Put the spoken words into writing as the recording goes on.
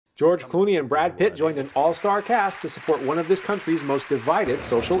George Clooney and Brad Pitt joined an all-star cast to support one of this country's most divided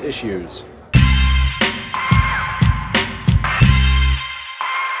social issues.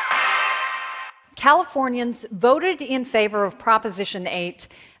 Californians voted in favor of Proposition 8,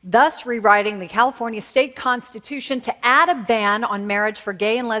 thus rewriting the California state constitution to add a ban on marriage for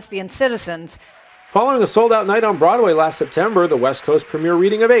gay and lesbian citizens. Following a sold-out night on Broadway last September, the West Coast premiere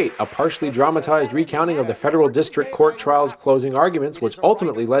reading of 8, a partially dramatized recounting of the federal district court trial's closing arguments, which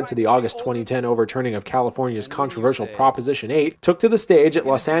ultimately led to the August 2010 overturning of California's controversial Proposition 8, took to the stage at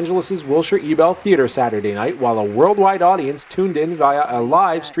Los Angeles' Wilshire Ebell Theater Saturday night, while a worldwide audience tuned in via a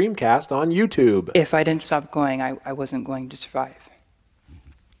live streamcast on YouTube. If I didn't stop going, I wasn't going to survive.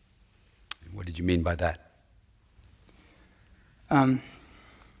 What did you mean by that?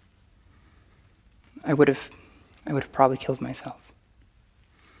 I would have probably killed myself.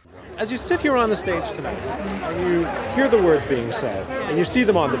 As you sit here on the stage tonight, and you hear the words being said, and you see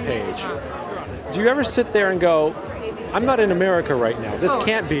them on the page, do you ever sit there and go, I'm not in America right now, this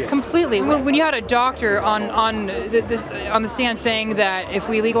can't be it? Completely. When you had a doctor on the stand saying that if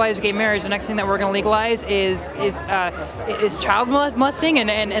we legalize gay marriage, the next thing that we're going to legalize is child molesting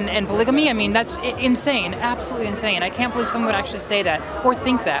and polygamy, I mean, that's insane, absolutely insane. I can't believe someone would actually say that or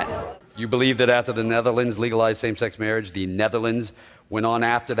think that. You believe that after the Netherlands legalized same-sex marriage, the Netherlands went on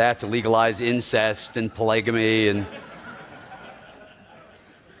after that to legalize incest and polygamy and...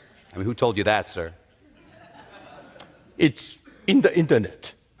 I mean, who told you that, sir? It's in the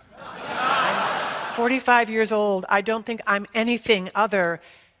internet. I'm 45 years old. I don't think I'm anything other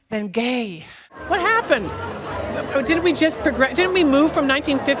than gay. What happened? Didn't we just progress? Didn't we move from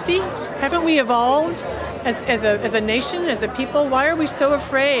 1950? Haven't we evolved as a nation, as a people? Why are we so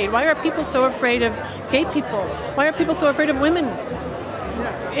afraid? Why are people so afraid of gay people? Why are people so afraid of women?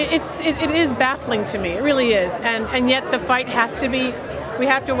 It is baffling to me. It really is. And yet the fight has to be, we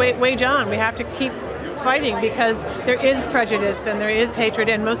have to wage on. We have to keep fighting because there is prejudice and there is hatred,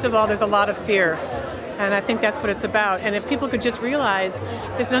 and most of all, there's a lot of fear. And I think that's what it's about. And if people could just realize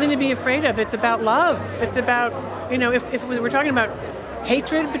there's nothing to be afraid of. It's about love. It's about, you know, if we're talking about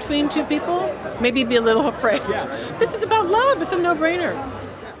hatred between two people, maybe be a little afraid. This is about love. It's a no-brainer.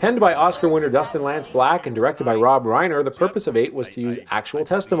 Penned by Oscar winner Dustin Lance Black and directed by Rob Reiner, the purpose of 8 was to use actual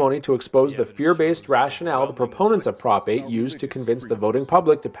testimony to expose the fear-based rationale the proponents of Prop 8 used to convince the voting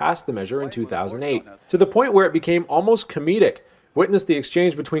public to pass the measure in 2008, to the point where it became almost comedic. Witness the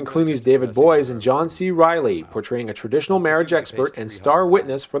exchange between Clooney's David Boies and John C. Reilly, portraying a traditional marriage expert and star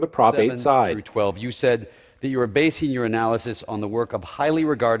witness for the Prop 8 side. 7-12, you said that you were basing your analysis on the work of highly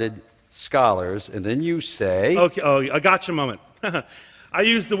regarded scholars, and then you say... Okay, I gotcha moment. I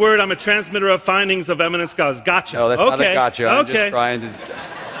used the word, I'm a transmitter of findings of eminent scholars. Gotcha. No, that's not a gotcha. I'm just trying to...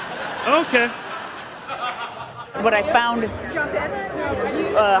 Okay. What I found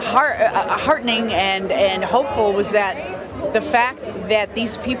heartening and hopeful was that the fact that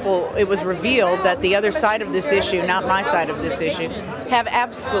these people, it was revealed that the other side of this issue, not my side of this issue, have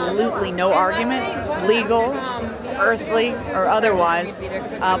absolutely no argument, legal, earthly, or otherwise,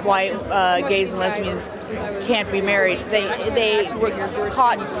 why gays and lesbians can't be married. They were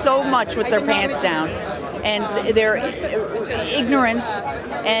caught so much with their pants down, and their ignorance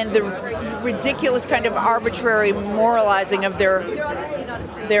and the ridiculous kind of arbitrary moralizing of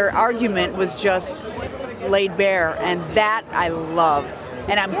their argument was just laid bare, and that I loved.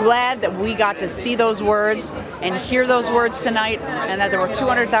 And I'm glad that we got to see those words and hear those words tonight, and that there were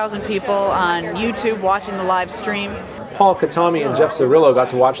 200,000 people on YouTube watching the live stream. Paul Katami and Jeff Cirillo got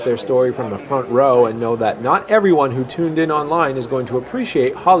to watch their story from the front row and know that not everyone who tuned in online is going to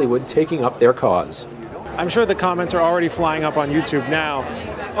appreciate Hollywood taking up their cause. I'm sure the comments are already flying up on YouTube now.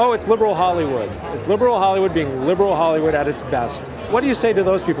 Oh, it's liberal Hollywood. It's liberal Hollywood being liberal Hollywood at its best. What do you say to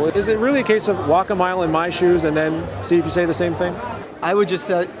those people? Is it really a case of walk a mile in my shoes and then see if you say the same thing? I would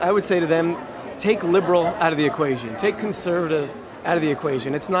say to them, take liberal out of the equation. Take conservative out of the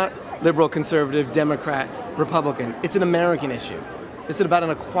equation. It's not liberal, conservative, Democrat, Republican. It's an American issue. It's about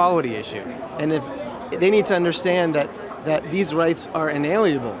an equality issue. And if they need to understand that these rights are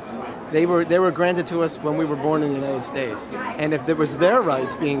inalienable. They were granted to us when we were born in the United States. And if there was their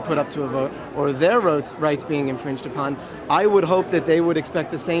rights being put up to a vote or their rights being infringed upon, I would hope that they would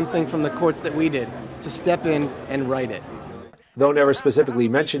expect the same thing from the courts that we did, to step in and right it. Though never specifically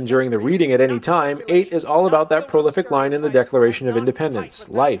mentioned during the reading at any time, 8 is all about that prolific line in the Declaration of Independence: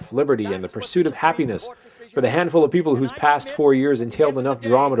 life, liberty, and the pursuit of happiness. For the handful of people whose past 4 years entailed enough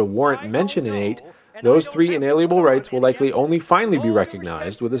drama to warrant mention in 8, those 3 inalienable rights will likely only finally be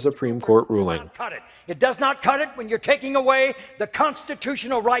recognized with a Supreme Court ruling. It does not cut it when you're taking away the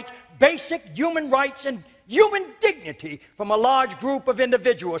constitutional rights, basic human rights, and human dignity from a large group of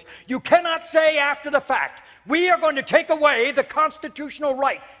individuals. You cannot say after the fact, we are going to take away the constitutional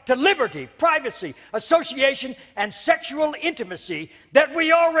right to liberty, privacy, association, and sexual intimacy that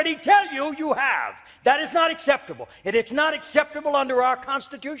we already tell you you have. That is not acceptable. It is not acceptable under our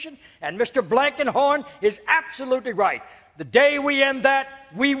Constitution, and Mr. Blankenhorn is absolutely right. The day we end that,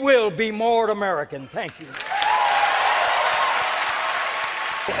 we will be more American. Thank you.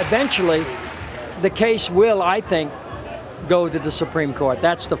 Eventually, the case will, I think, go to the Supreme Court.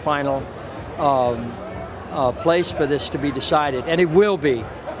 That's the final place for this to be decided, and it will be.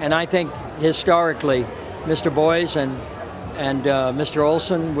 And I think historically, Mr. Boies and Mr.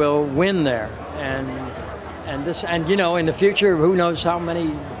 Olson will win there. And you know, in the future, who knows how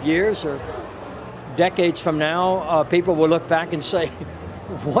many years or decades from now, people will look back and say,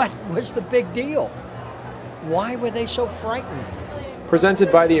 what was the big deal? Why were they so frightened?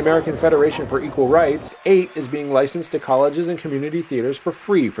 Presented by the American Federation for Equal Rights, 8 is being licensed to colleges and community theaters for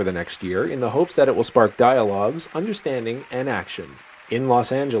free for the next year in the hopes that it will spark dialogues, understanding, and action. In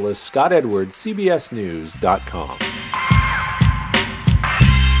Los Angeles, Scott Edwards, CBSNews.com.